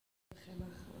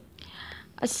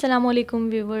Assalamualaikum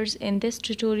viewers, in this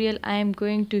tutorial I am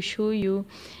going to show you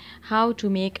how to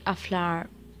make a flower.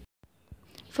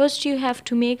 First you have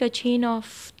to make a chain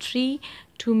of 3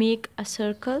 to make a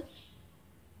circle.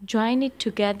 Join it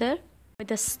together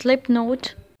with a slip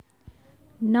knot.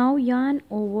 Now yarn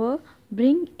over,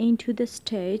 bring into the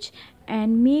stitch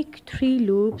and make 3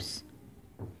 loops,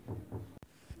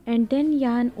 and then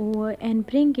yarn over and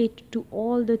bring it to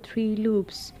all the 3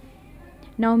 loops.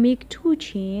 Now make 2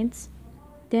 chains,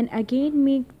 then again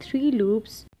make 3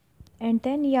 loops and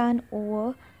then yarn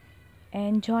over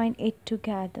and join it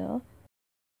together.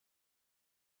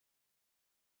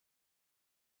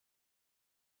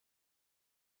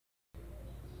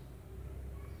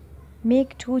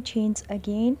 Make 2 chains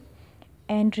again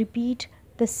and repeat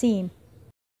the same.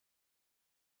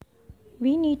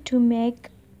 We need to make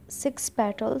 6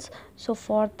 petals, so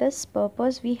for this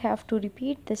purpose we have to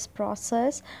repeat this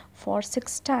process for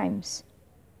 6 times.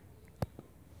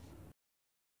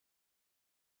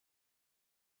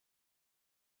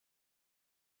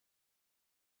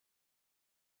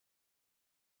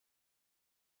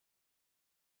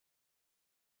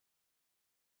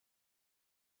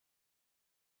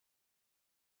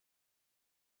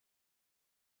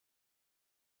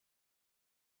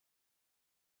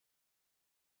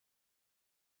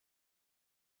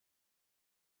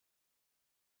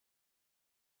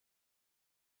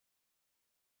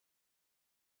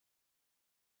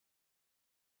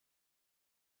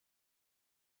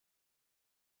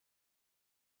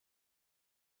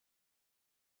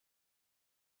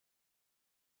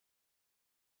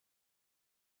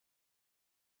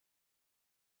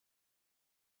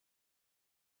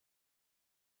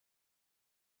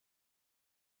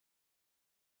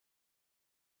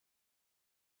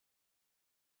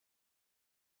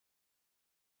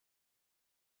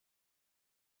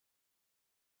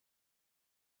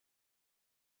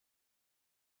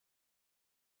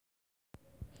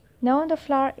 Now the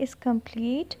flower is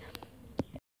complete.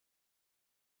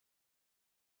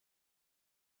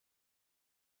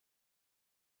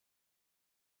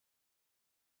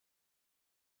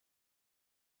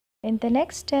 In the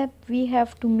next step we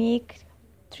have to make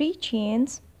 3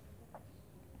 chains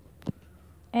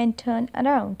and turn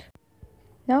around.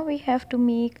 Now we have to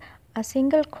make a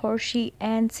single crochet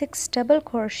and 6 double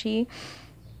crochet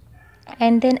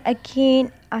and then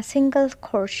again a single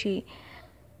crochet,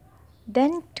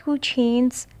 then 2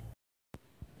 chains,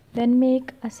 then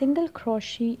make a single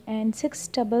crochet and 6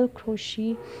 double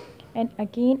crochet and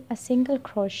again a single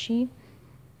crochet,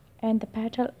 and the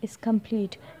petal is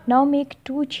complete. Now make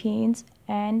 2 chains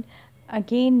and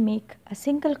again make a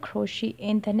single crochet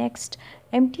in the next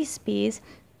empty space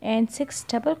and 6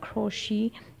 double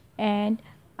crochet and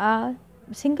a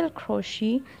single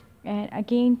crochet and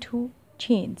again 2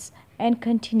 chains and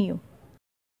continue.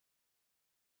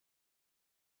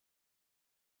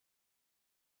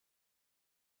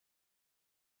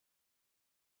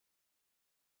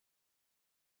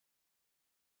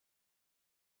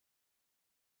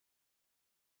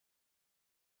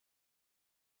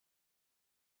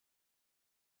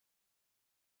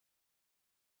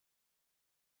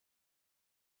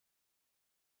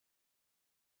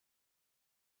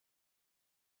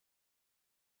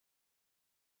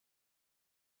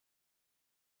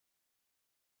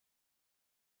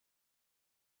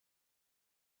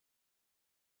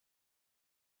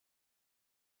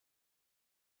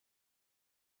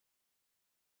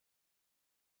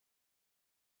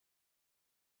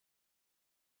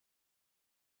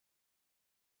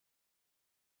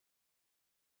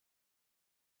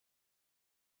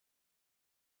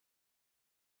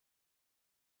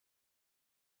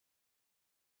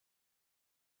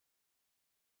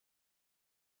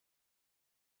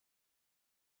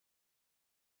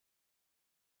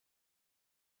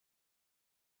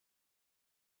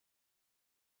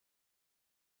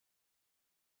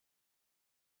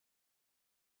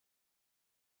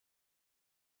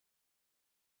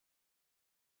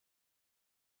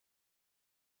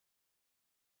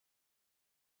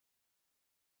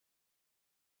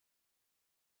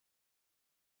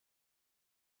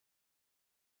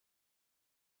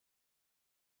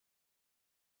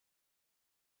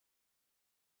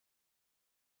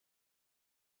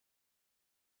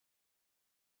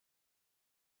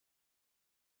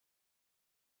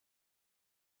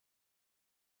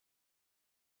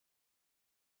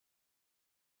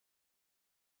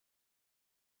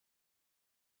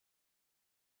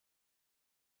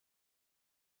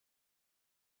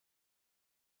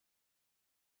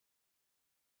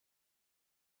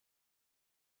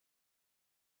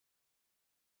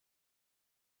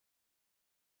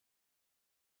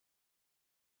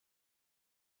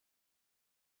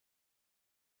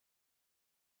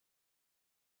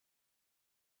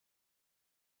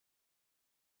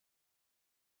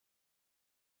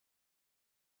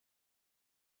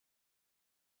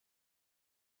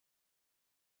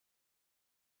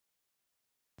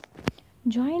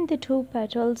 Join the two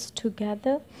petals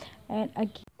together and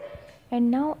again. And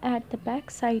now at the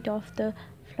back side of the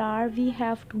flower we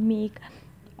have to make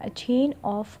a chain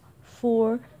of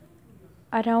 4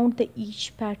 around the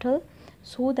each petal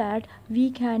so that we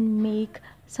can make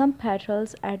some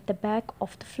petals at the back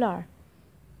of the flower.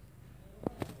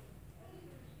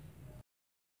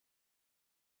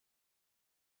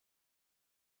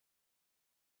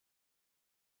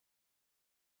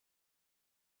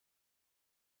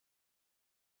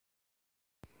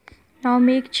 Now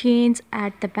make chains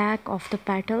at the back of the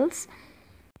petals.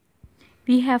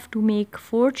 We have to make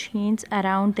 4 chains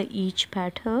around the each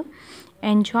petal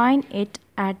and join it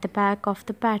at the back of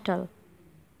the petal.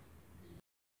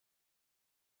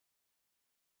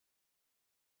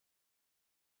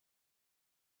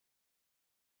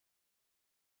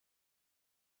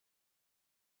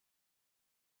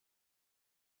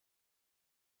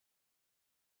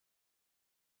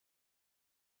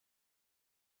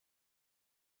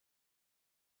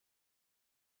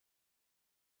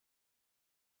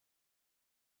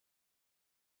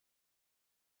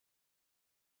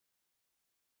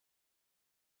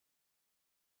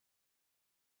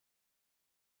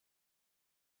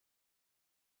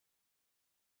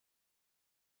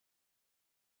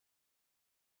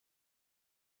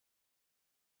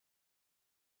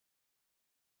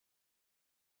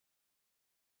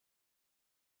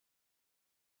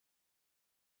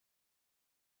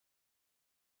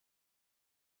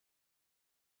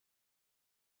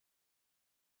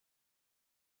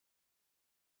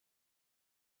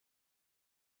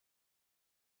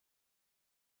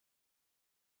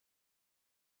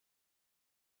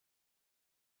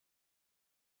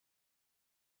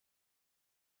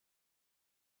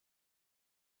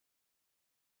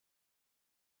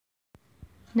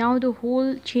 Now the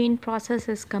whole chain process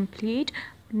is complete.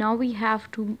 Now we have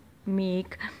to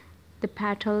make the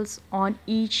petals on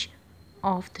each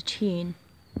of the chain.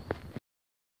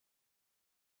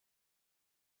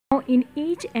 Now in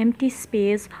each empty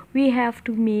space we have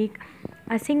to make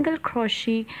a single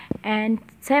crochet and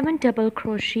 7 double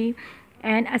crochet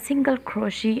and a single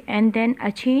crochet and then a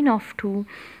chain of 2.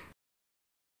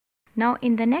 Now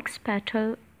in the next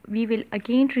petal we will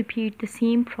again repeat the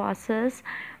same process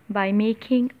by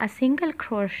making a single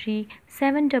crochet,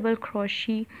 7 double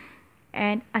crochet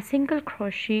and a single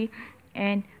crochet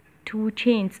and 2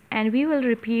 chains, and we will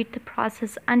repeat the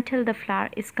process until the flower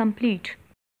is complete.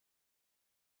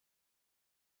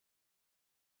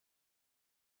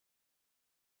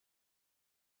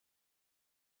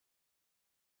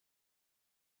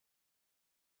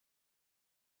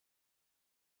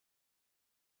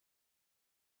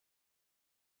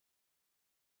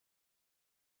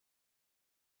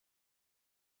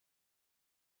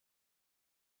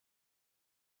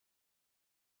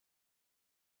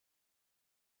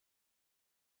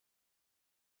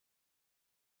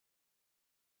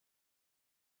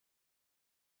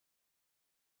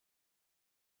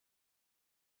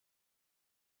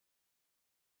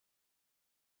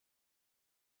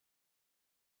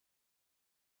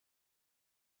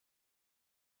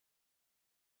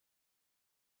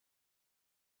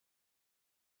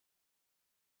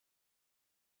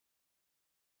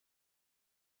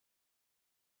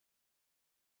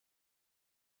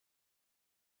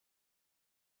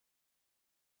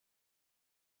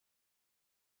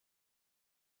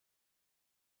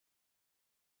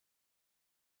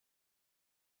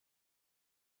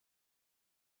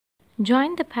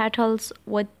 Join the petals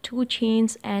with 2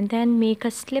 chains and then make a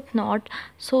slip knot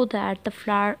so that the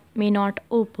flower may not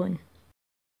open.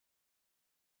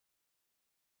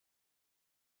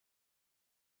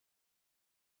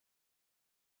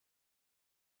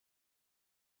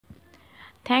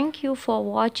 Thank you for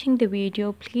watching the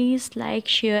video. Please like,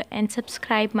 share and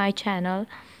subscribe my channel.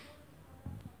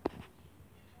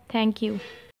 Thank you.